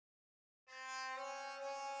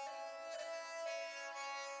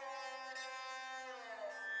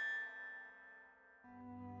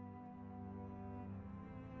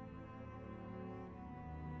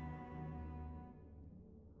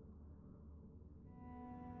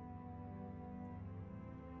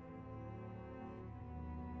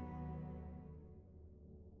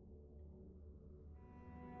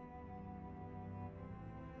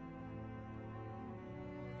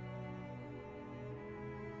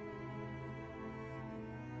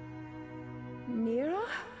Nira?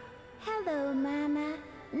 Hello, Mama.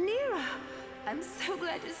 Nira! I'm so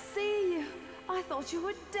glad to see you. I thought you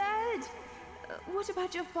were dead. What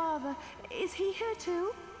about your father? Is he here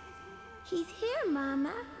too? He's here,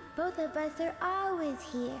 Mama. Both of us are always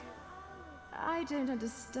here. I don't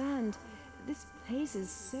understand. This place is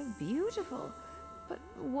so beautiful. But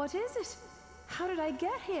what is it? How did I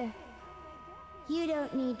get here? You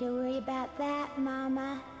don't need to worry about that,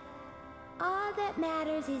 Mama. All that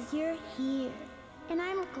matters is you're here. And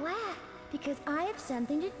I'm glad, because I have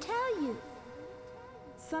something to tell you.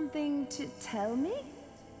 Something to tell me?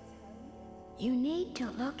 You need to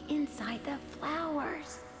look inside the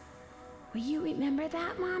flowers. Will you remember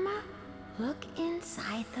that, Mama? Look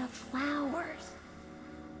inside the flowers.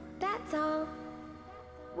 That's all.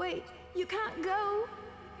 Wait, you can't go.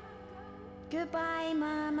 Goodbye,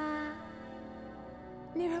 Mama.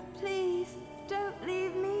 Nira, please, don't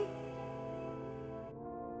leave me.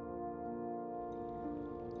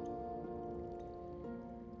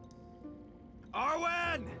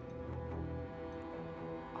 Arwyn!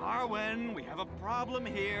 Arwyn, we have a problem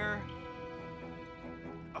here.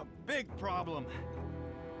 A big problem.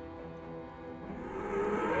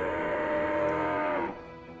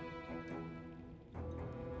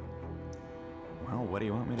 Well, what do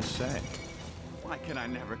you want me to say? Why can I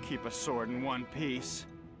never keep a sword in one piece?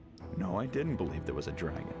 No, I didn't believe there was a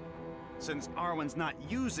dragon. Since Arwyn's not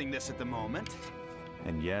using this at the moment.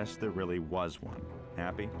 And yes, there really was one.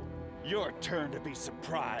 Happy? Your turn to be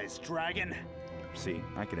surprised, dragon. See,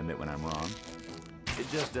 I can admit when I'm wrong. It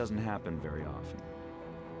just doesn't happen very often.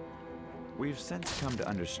 We've since come to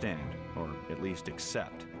understand, or at least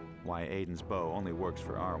accept, why Aiden's bow only works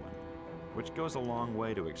for Arwyn, which goes a long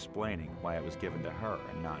way to explaining why it was given to her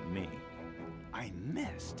and not me. I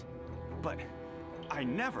missed, but I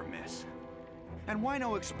never miss. And why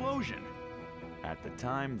no explosion? At the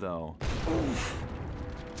time, though,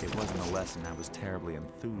 it wasn't a lesson I was terribly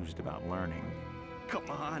enthused about learning. Come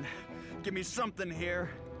on, give me something here.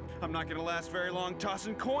 I'm not gonna last very long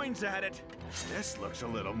tossing coins at it. This looks a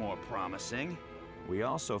little more promising. We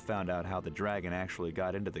also found out how the dragon actually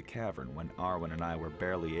got into the cavern when Arwyn and I were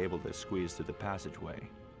barely able to squeeze through the passageway.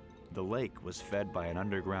 The lake was fed by an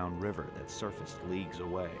underground river that surfaced leagues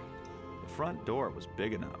away. The front door was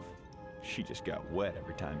big enough. She just got wet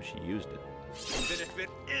every time she used it. Even if it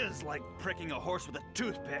is like pricking a horse with a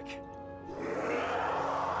toothpick.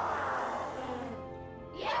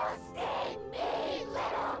 You sting me,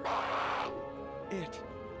 little man! It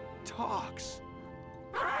talks.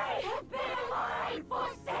 I have been alive for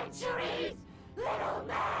centuries, little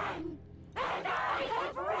man! And I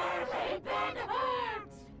have rarely been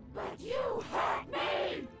hurt! But you hurt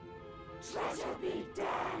me! Treasure be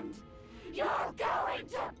damned! You're going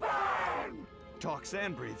to burn! Talks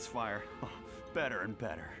and breathes fire. Oh, better and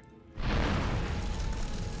better.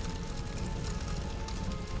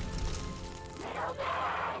 Little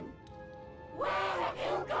man! Where have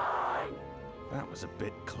you gone? That was a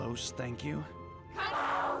bit close, thank you. Come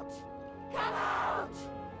out! Come out!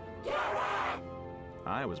 Gareth!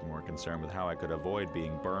 I was more concerned with how I could avoid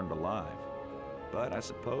being burned alive. But I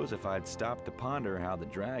suppose if I'd stopped to ponder how the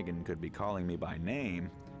dragon could be calling me by name,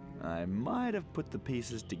 I might have put the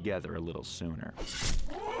pieces together a little sooner.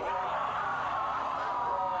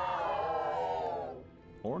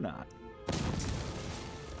 Or not.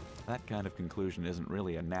 That kind of conclusion isn't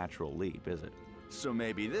really a natural leap, is it? So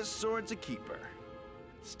maybe this sword's a keeper.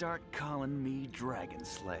 Start calling me Dragon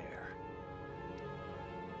Slayer.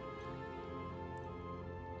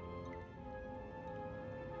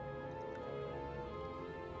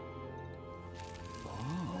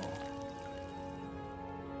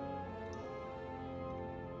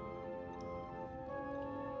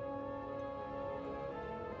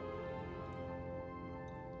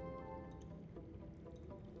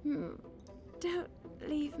 Don't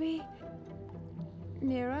leave me.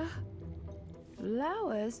 Nira?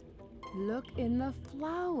 Flowers? Look in the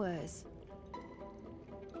flowers.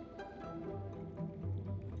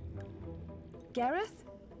 Gareth?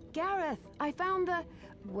 Gareth, I found the...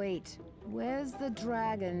 Wait, where's the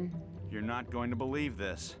dragon? You're not going to believe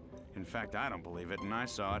this. In fact, I don't believe it, and I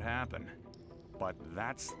saw it happen. But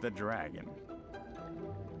that's the dragon.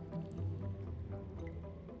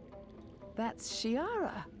 That's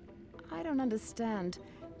Shiara. I don't understand.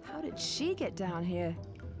 How did she get down here?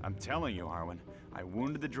 I'm telling you, Arwyn, I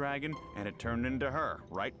wounded the dragon, and it turned into her,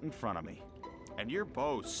 right in front of me. And your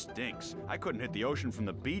bow stinks. I couldn't hit the ocean from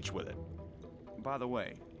the beach with it. By the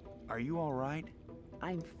way, are you all right?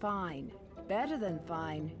 I'm fine. Better than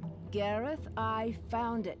fine. Gareth, I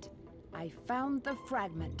found it. I found the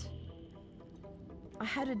fragment. I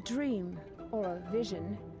had a dream, or a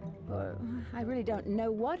vision, Or I really don't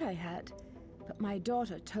know what I had, but my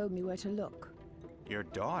daughter told me where to look. Your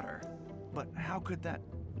daughter? But how could that...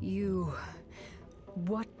 You...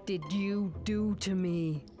 What did you do to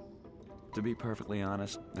me? To be perfectly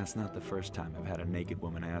honest, that's not the first time I've had a naked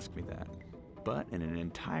woman ask me that. But in an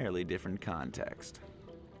entirely different context.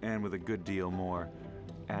 And with a good deal more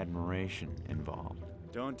admiration involved.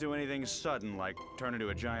 Don't do anything sudden like turn into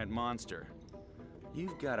a giant monster.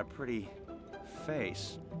 You've got a pretty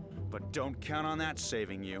face, but don't count on that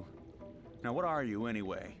saving you. Now what are you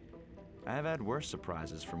anyway? I've had worse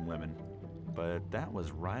surprises from women, but that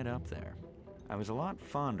was right up there. I was a lot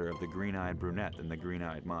fonder of the green-eyed brunette than the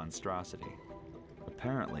green-eyed monstrosity.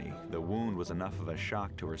 Apparently, the wound was enough of a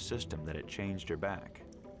shock to her system that it changed her back.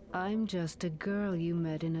 I'm just a girl you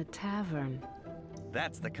met in a tavern.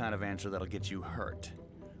 That's the kind of answer that'll get you hurt.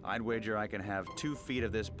 I'd wager I can have 2 feet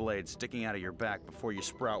of this blade sticking out of your back before you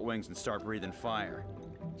sprout wings and start breathing fire.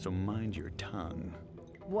 So mind your tongue.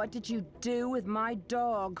 What did you do with my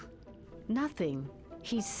dog? Nothing.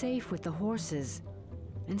 He's safe with the horses.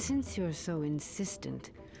 And since you're so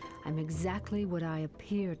insistent, I'm exactly what I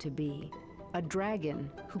appear to be. A dragon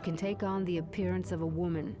who can take on the appearance of a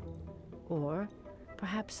woman. Or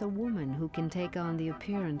perhaps a woman who can take on the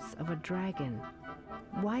appearance of a dragon.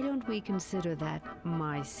 Why don't we consider that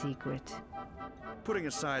my secret? Putting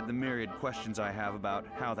aside the myriad questions I have about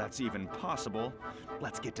how that's even possible,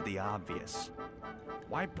 let's get to the obvious.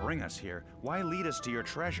 Why bring us here? Why lead us to your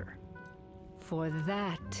treasure? For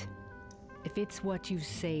that, if it's what you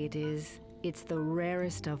say it is, it's the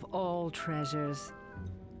rarest of all treasures.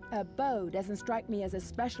 A bow doesn't strike me as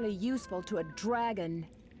especially useful to a dragon.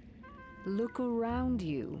 Look around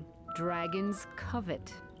you. Dragons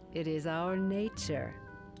covet. It is our nature.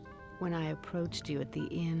 When I approached you at the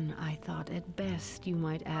inn, I thought at best you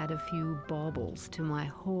might add a few baubles to my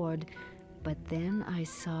hoard, but then I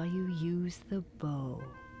saw you use the bow.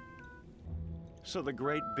 So the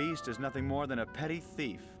great beast is nothing more than a petty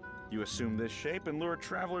thief. You assume this shape and lure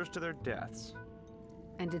travelers to their deaths.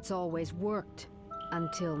 And it's always worked.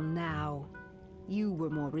 Until now. You were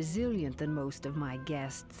more resilient than most of my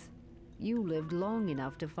guests. You lived long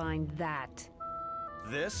enough to find that.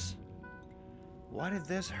 This? Why did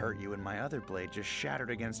this hurt you and my other blade just shattered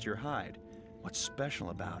against your hide? What's special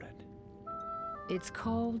about it? It's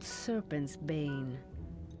called Serpent's Bane.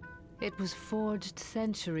 It was forged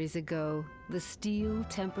centuries ago, the steel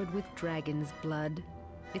tempered with dragon's blood.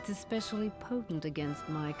 It's especially potent against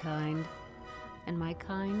my kind, and my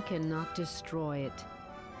kind cannot destroy it.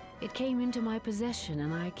 It came into my possession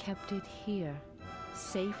and I kept it here,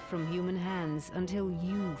 safe from human hands until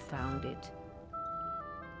you found it.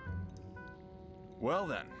 Well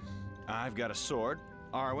then, I've got a sword.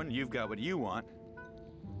 Arwyn, you've got what you want.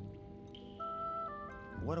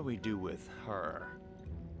 What do we do with her?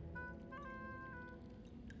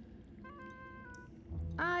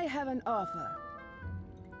 I have an offer.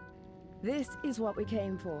 This is what we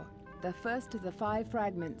came for. The first of the 5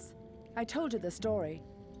 fragments. I told you the story.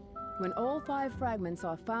 When all 5 fragments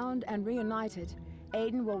are found and reunited,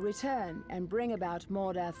 Aiden will return and bring about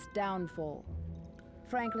Mordath's downfall.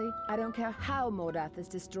 Frankly, I don't care how Mordath is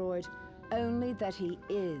destroyed, only that he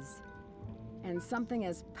is. And something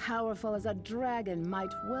as powerful as a dragon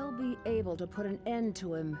might well be able to put an end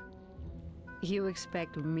to him. You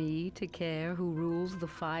expect me to care who rules the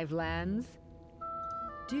 5 lands?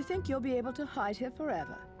 Do you think you'll be able to hide here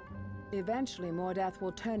forever? Eventually, Mordath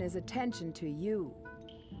will turn his attention to you.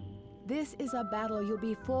 This is a battle you'll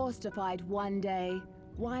be forced to fight one day.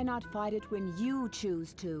 Why not fight it when you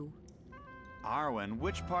choose to? Arwyn,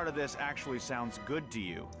 which part of this actually sounds good to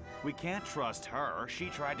you? We can't trust her. She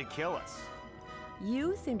tried to kill us.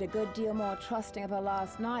 You seemed a good deal more trusting of her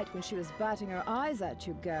last night when she was batting her eyes at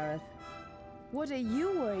you, Gareth. What are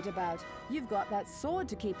you worried about? You've got that sword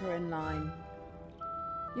to keep her in line.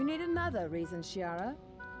 You need another reason, Shiara.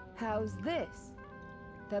 How's this?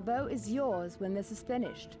 The bow is yours when this is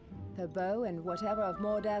finished. The bow and whatever of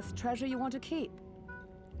Mordath's treasure you want to keep.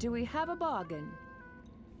 Do we have a bargain?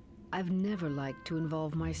 I've never liked to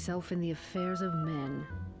involve myself in the affairs of men.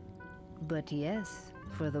 But yes,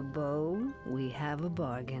 for the bow, we have a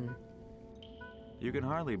bargain. You can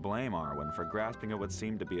hardly blame Arwyn for grasping at what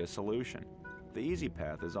seemed to be a solution. The easy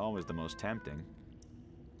path is always the most tempting.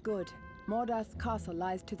 Good. Mordath's castle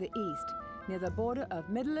lies to the east, near the border of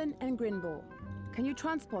Midland and Grinbor. Can you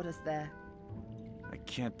transport us there? I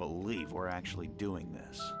can't believe we're actually doing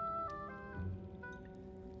this.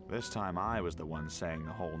 This time I was the one saying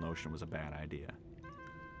the whole notion was a bad idea.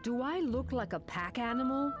 Do I look like a pack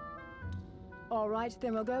animal? All right,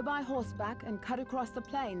 then we'll go by horseback and cut across the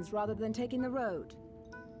plains rather than taking the road.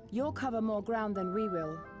 You'll cover more ground than we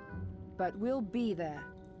will. But we'll be there.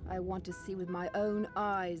 I want to see with my own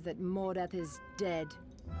eyes that Mordath is dead.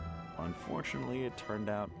 Unfortunately, it turned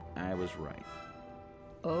out I was right.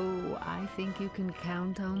 Oh, I think you can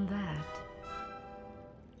count on that.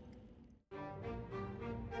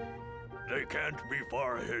 They can't be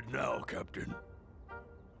far ahead now, Captain.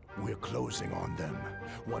 We're closing on them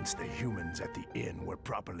once the humans at the inn were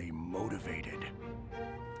properly motivated.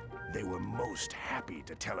 They were most happy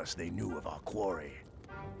to tell us they knew of our quarry.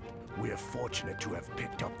 We're fortunate to have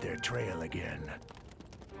picked up their trail again.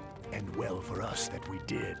 And well for us that we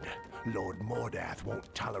did. Lord Mordath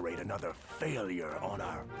won't tolerate another failure on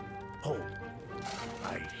our... Oh,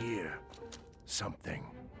 I hear something.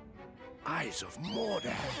 Eyes of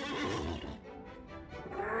Mordath!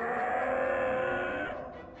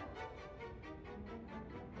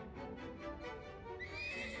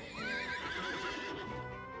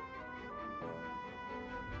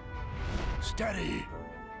 Steady!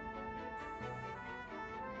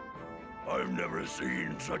 I've never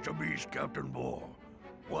seen such a beast, Captain Bull.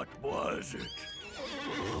 What was it?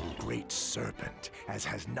 A great serpent, as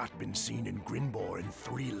has not been seen in Grinbor in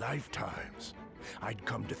 3 lifetimes. I'd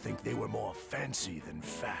come to think they were more fancy than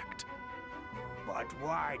fact. But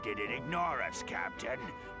why did it ignore us, Captain?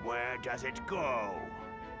 Where does it go?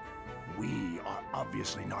 We are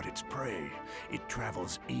obviously not its prey. It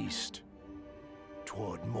travels east,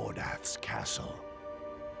 toward Mordath's castle.